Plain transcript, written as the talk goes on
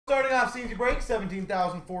Starting off CNC break,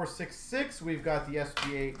 17,466. We've got the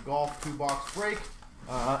SBA Golf 2-box break.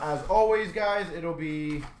 As always, guys, it'll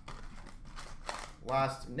be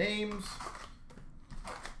last names.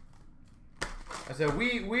 I said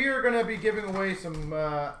we are going to be giving away some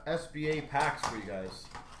SBA packs for you guys.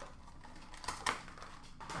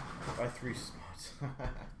 By 3 spots.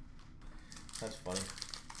 That's funny.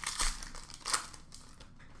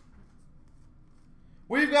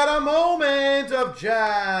 We've got a moment of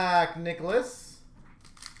Jack Nicklaus.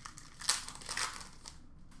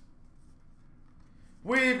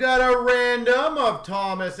 We've got a random of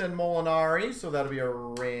Thomas and Molinari, so that'll be a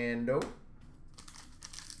rando.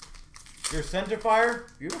 Your center fire,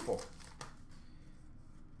 beautiful.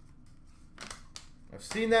 I've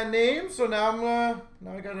seen that name, so now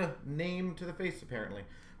now I got a name to the face apparently.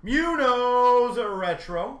 Munoz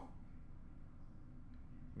Retro.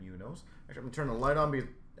 Munoz. Actually, I'm gonna turn the light on because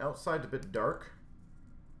outside's a bit dark,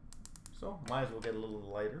 so might as well get a little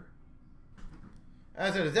lighter.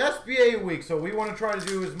 As it is SBA week, so we want to try to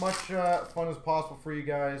do as much fun as possible for you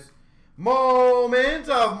guys. Moment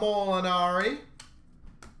of Molinari.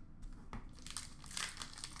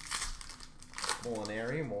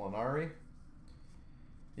 Molinari.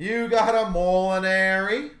 You got a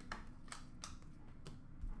Molinari.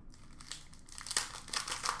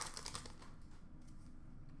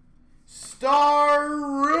 Star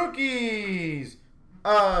Rookies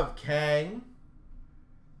of Kang.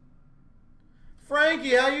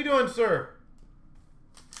 Frankie, how you doing, sir?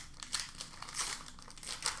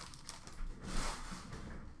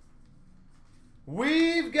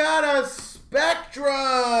 We've got a Spectrum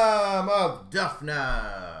of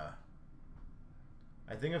Duffner.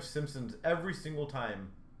 I think of Simpsons every single time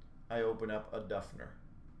I open up a Duffner.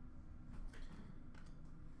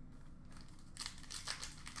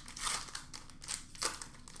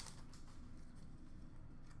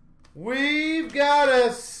 We've got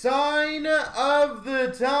a Sign of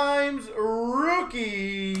the Times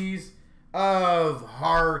Rookies of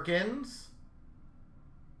Harkins.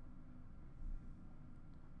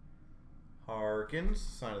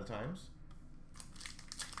 Sign of the Times.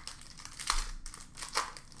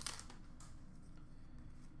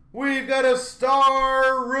 We've got a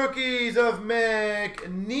Star Rookies of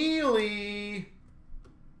McNeely.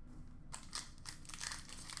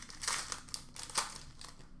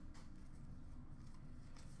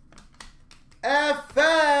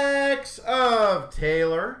 FX of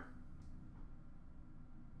Taylor.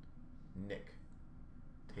 Nick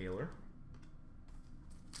Taylor.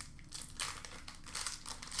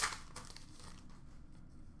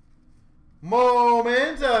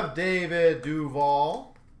 Moment of David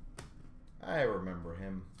Duval. I remember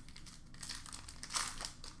him.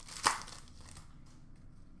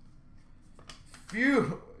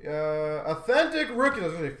 Authentic Rookie. I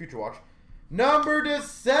was going to say Future Watch. Number to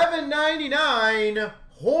 799,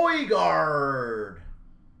 Hoygaard.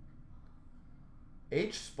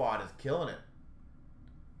 H spot is killing it.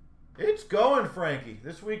 It's going, Frankie.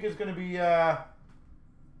 This week is going to be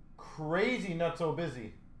crazy, not so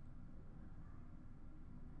busy.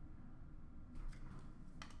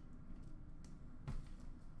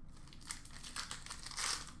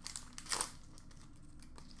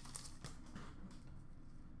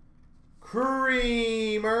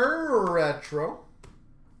 Creamer Retro,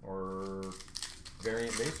 or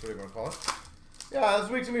variant base, whatever you want to call it. Yeah, this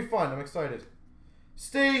week's going to be fun. I'm excited.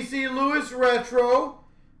 Stacy Lewis Retro.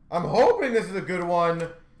 I'm hoping this is a good one.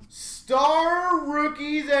 Star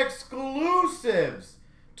Rookies Exclusives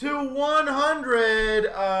to 100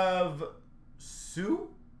 of Sue.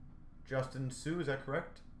 Justin Sue, is that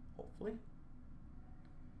correct? Hopefully.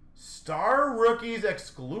 Star Rookies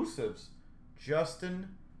Exclusives.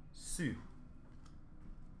 Justin Sue.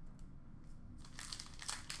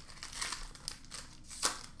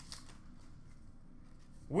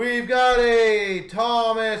 We've got a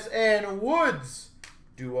Thomas and Woods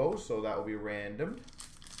duo, so that will be random.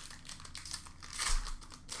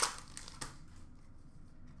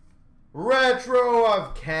 Retro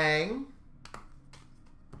of Kang.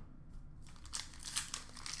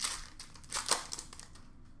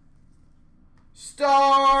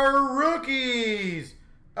 Star Rookies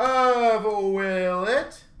of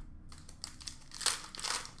Willett.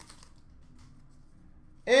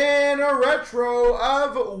 And a retro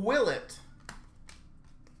of Willett.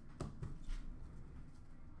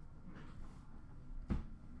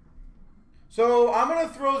 So I'm going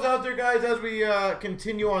to throw those out there, guys, as we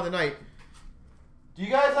continue on the night. Do you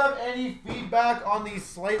guys have any feedback on the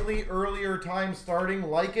slightly earlier time starting?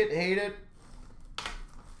 Like it, hate it?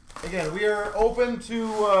 Again, we are open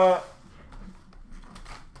to...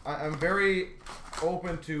 I'm very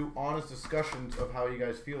open to honest discussions of how you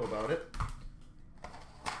guys feel about it.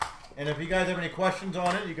 And if you guys have any questions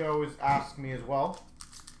on it, you can always ask me as well.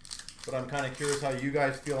 But I'm kind of curious how you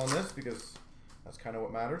guys feel on this because that's kind of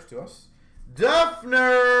what matters to us.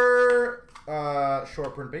 Duffner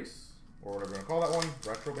short print base, or whatever you want to call that one,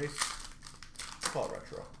 retro base. Let's call it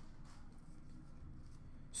retro.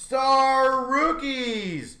 Star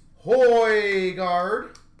Rookies,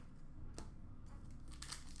 Hoygaard.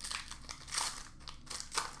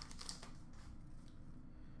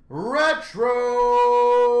 Retro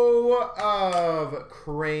of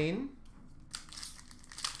Crane.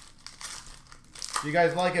 Do you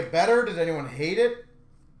guys like it better? Does anyone hate it?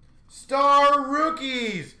 Star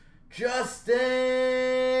Rookies,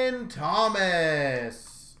 Justin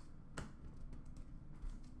Thomas.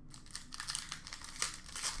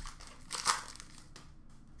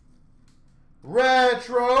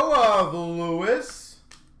 Retro of Lewis.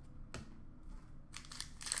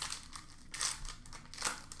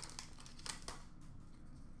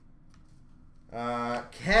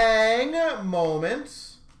 Kang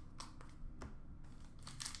Moments.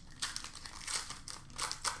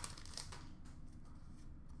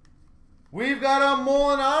 We've got a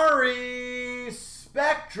Molinari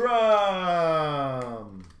Spectrum.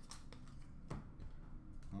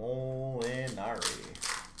 Molinari.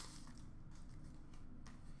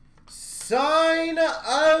 Sign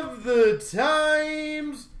of the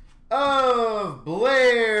Times of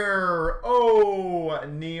Blair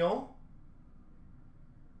O'Neal.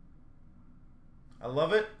 I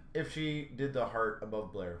love it if she did the heart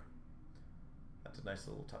above Blair. That's a nice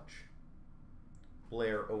little touch.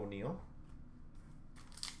 Blair O'Neal.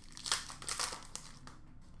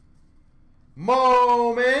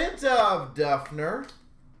 Moment of Duffner.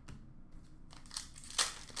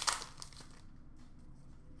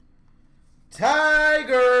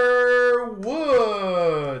 Tiger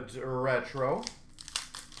Woods retro.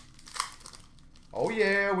 Oh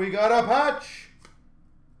yeah, we got a patch.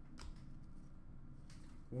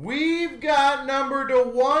 We've got number to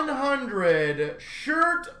 100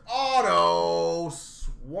 shirt auto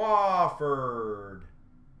Swafford.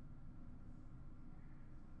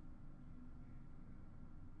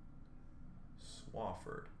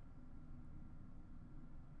 Swafford.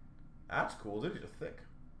 That's cool. These are thick.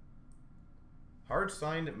 Hard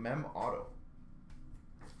signed mem auto.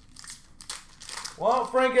 Well,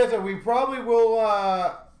 Frank, as I said, we probably will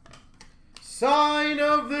sign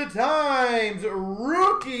of the times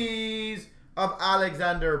rookies of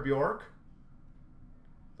Alexander Bjork.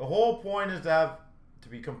 The whole point is to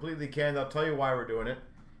be completely candid, I'll tell you why we're doing it,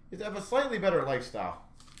 is to have a slightly better lifestyle.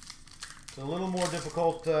 It's a little more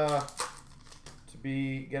difficult to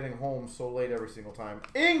be getting home so late every single time.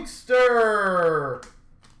 Inkster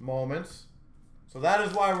moments. So that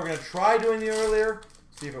is why we're going to try doing the earlier,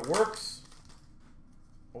 see if it works.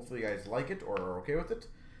 Hopefully you guys like it or are okay with it.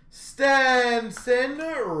 Stanson,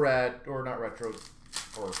 not retro,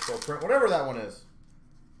 or short print, whatever that one is.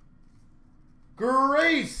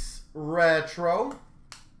 Grace retro,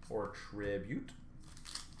 or tribute.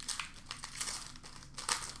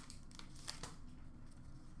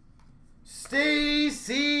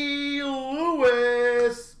 Stacy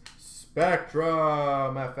Lewis,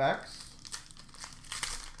 Spectrum FX.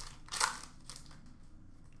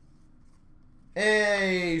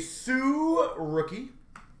 A Sue rookie.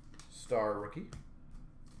 Star rookie.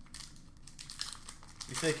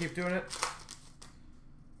 You say keep doing it?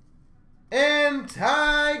 And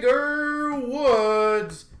Tiger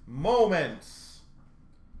Woods moments.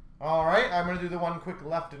 All right, I'm going to do the one quick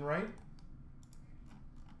left and right.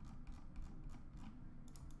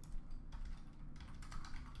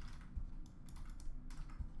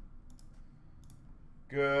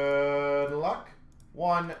 Good luck.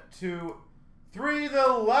 1, 2, 3. The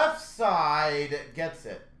left side gets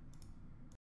it.